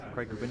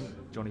Craig Goodwin,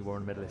 Johnny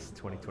Warren Medallist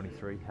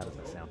 2023. How does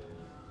that sound?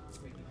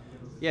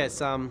 Yeah,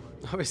 it's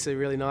obviously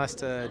really nice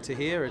to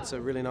hear. It's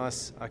a really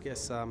nice,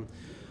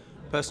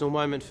 personal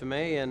moment for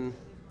me, and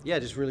yeah,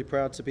 just really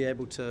proud to be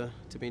able to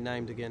be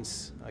named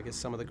against,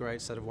 some of the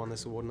greats that have won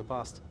this award in the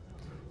past.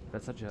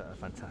 That's such a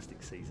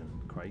fantastic season,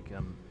 Craig.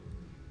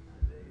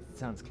 It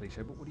sounds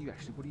cliche, but what do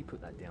you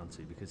put that down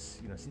to? Because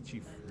since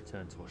you've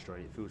returned to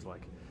Australia, it feels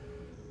like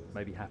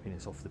maybe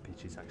happiness off the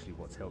pitch is actually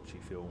what's helped you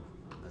feel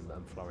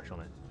and flourish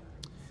on it.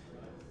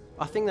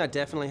 I think that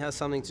definitely has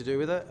something to do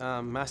with it,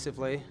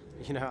 massively.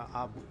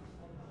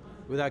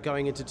 Without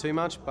going into too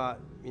much, but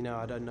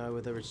I don't know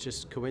whether it's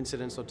just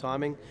coincidence or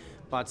timing.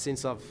 But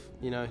since I've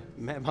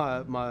met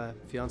my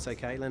fiancée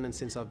Caitlin, and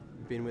since I've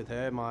been with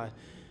her, my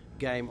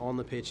game on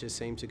the pitch has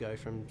seemed to go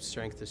from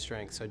strength to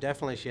strength. So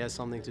definitely she has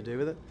something to do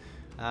with it.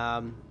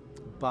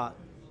 But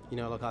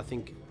I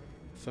think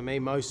for me,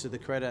 most of the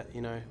credit,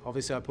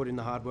 obviously I put in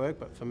the hard work,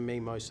 but for me,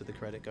 most of the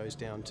credit goes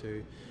down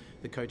to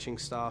the coaching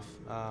staff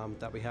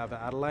that we have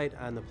at Adelaide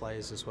and the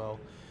players as well.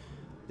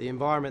 The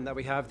environment that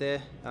we have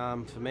there,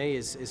 for me,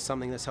 is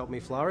something that's helped me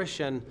flourish.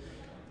 And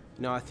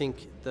I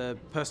think the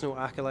personal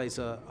accolades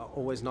are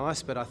always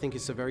nice, but I think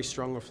it's a very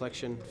strong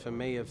reflection for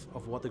me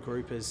of what the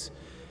group has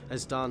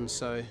done.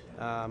 So,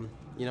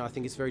 I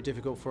think it's very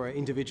difficult for an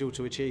individual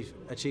to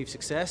achieve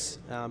success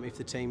if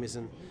the team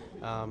isn't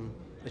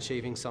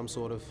achieving some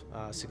sort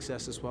of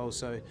success as well.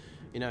 So,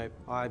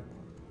 I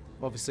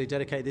obviously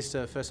dedicate this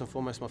to first and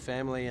foremost my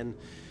family and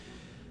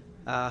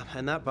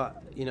that,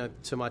 but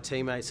to my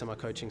teammates and my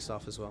coaching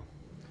staff as well.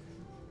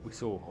 We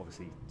saw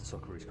obviously the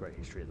Socceroos' great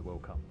history at the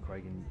World Cup,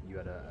 Craig, and you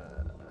had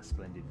a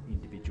splendid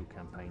individual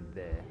campaign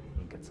there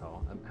in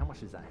Qatar. How much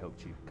has that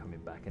helped you coming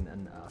back, and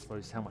I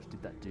suppose how much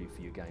did that do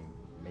for your game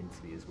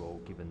mentally as well,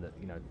 given that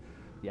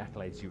the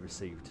accolades you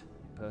received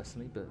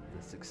personally, but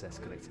the success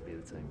collectively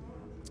of the team?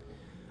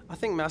 I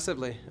think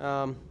massively.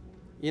 I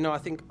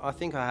think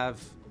I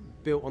have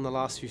built on the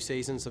last few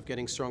seasons of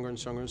getting stronger and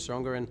stronger and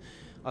stronger, and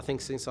I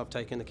think since I've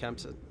taken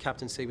the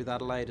captaincy with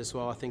Adelaide as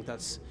well, I think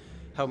that's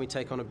helped me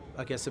take on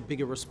a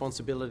bigger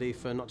responsibility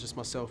for not just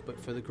myself but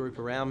for the group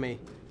around me.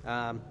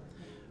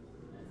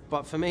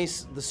 But for me,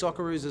 the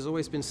Socceroos has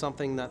always been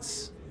something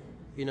that's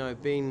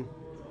been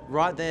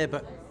right there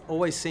but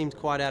always seemed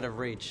quite out of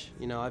reach.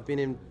 I've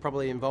been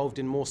probably involved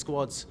in more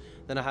squads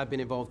than I have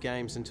been involved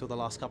games until the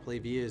last couple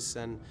of years,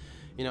 and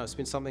it's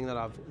been something that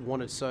I've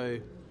wanted so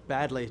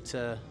badly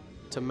to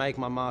make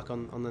my mark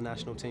on the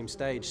national team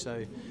stage.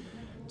 So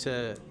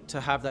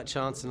to have that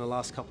chance in the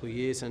last couple of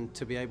years, and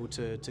to be able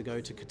to go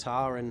to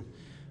Qatar and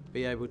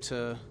be able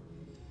to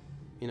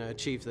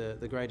achieve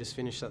the greatest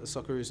finish that the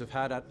Socceroos have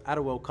had at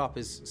a World Cup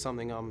is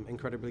something I'm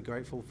incredibly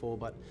grateful for.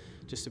 But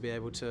just to be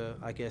able to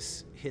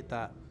hit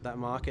that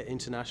mark at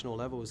international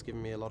level has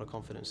given me a lot of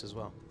confidence as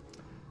well.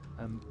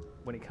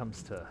 When it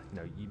comes to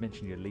you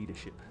mentioned your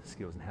leadership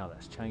skills and how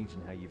that's changed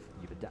and how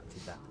you've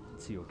adapted that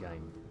to your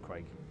game,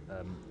 Craig.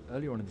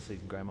 Earlier on in the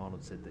season, Graham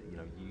Arnold said that you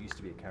used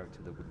to be a character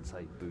that wouldn't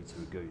say boo to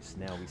a goose.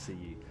 Now we see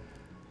you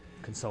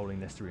consoling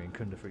Nesteri and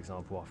Kunda, for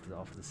example,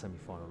 after the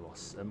semi-final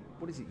loss.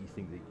 What is it you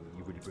think that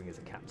you really bring as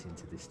a captain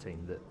to this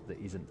team that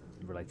isn't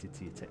related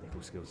to your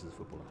technical skills as a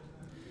footballer?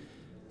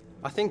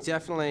 I think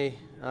definitely,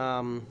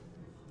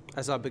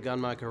 as I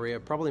begun my career,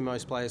 probably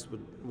most players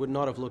would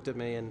not have looked at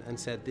me and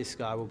said this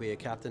guy will be a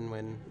captain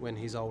when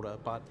he's older.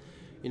 But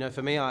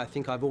for me, I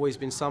think I've always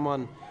been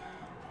someone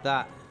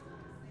that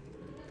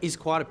is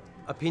quite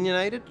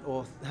opinionated,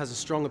 or has a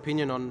strong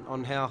opinion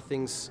on how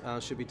things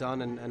should be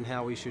done and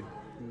how we should,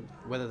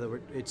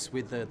 whether it's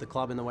with the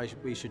club and the way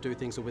we should do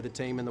things, or with the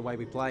team and the way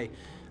we play.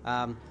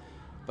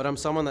 But I'm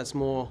someone that's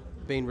more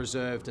been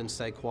reserved and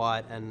stay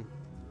quiet and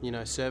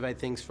survey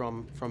things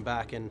from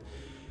back and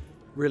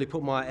really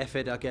put my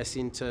effort,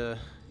 into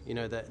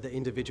the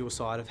individual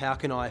side of how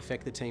can I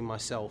affect the team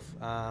myself.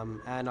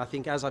 And I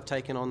think as I've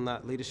taken on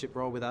that leadership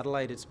role with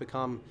Adelaide, it's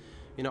become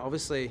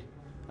obviously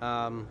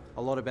a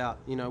lot about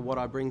what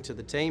I bring to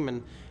the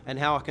team and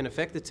how I can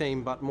affect the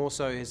team, but more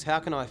so is how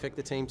can I affect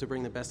the team to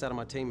bring the best out of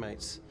my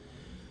teammates.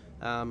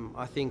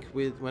 I think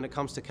when it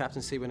comes to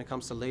captaincy, when it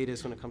comes to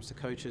leaders, when it comes to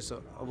coaches,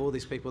 of all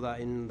these people that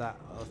are in that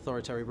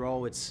authoritarian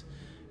role, it's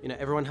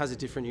everyone has a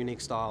different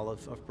unique style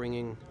of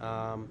bringing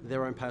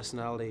their own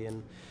personality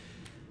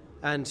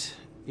and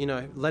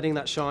letting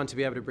that shine to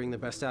be able to bring the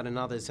best out in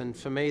others. And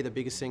for me, the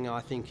biggest thing I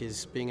think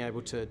is being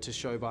able to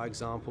show by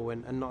example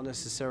and not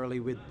necessarily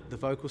with the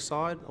vocal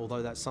side,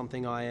 although that's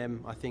something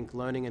I think,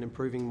 learning and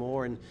improving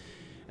more and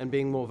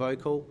being more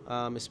vocal,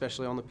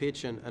 especially on the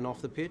pitch and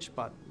off the pitch.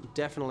 But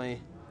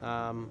definitely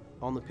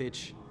on the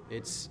pitch,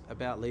 it's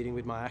about leading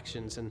with my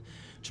actions and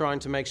trying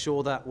to make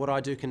sure that what I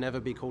do can never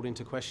be called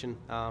into question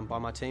by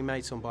my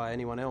teammates or by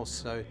anyone else.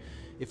 So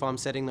if I'm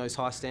setting those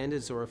high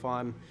standards, or if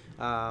I'm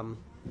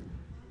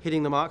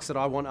hitting the marks that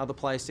I want other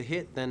players to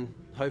hit, then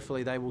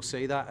hopefully they will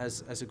see that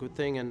as a good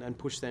thing and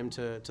push them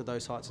to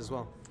those heights as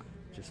well.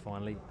 Just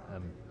finally,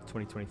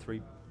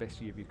 2023,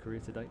 best year of your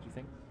career to date, do you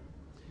think?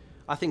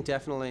 I think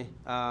definitely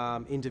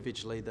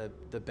individually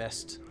the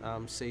best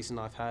season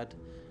I've had.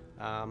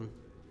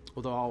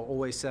 although I'll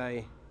always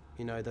say,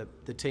 you know, that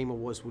the team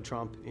awards will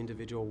trump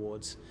individual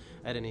awards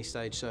at any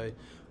stage. So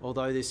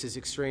although this is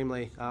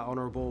extremely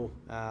honourable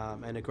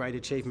and a great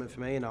achievement for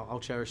me, and I'll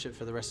cherish it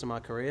for the rest of my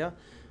career,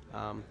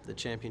 the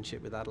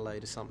championship with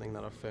Adelaide is something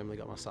that I've firmly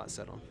got my sights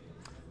set on.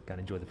 Go and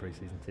enjoy the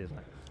pre-season. Cheers, mate.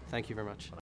 Thank you very much.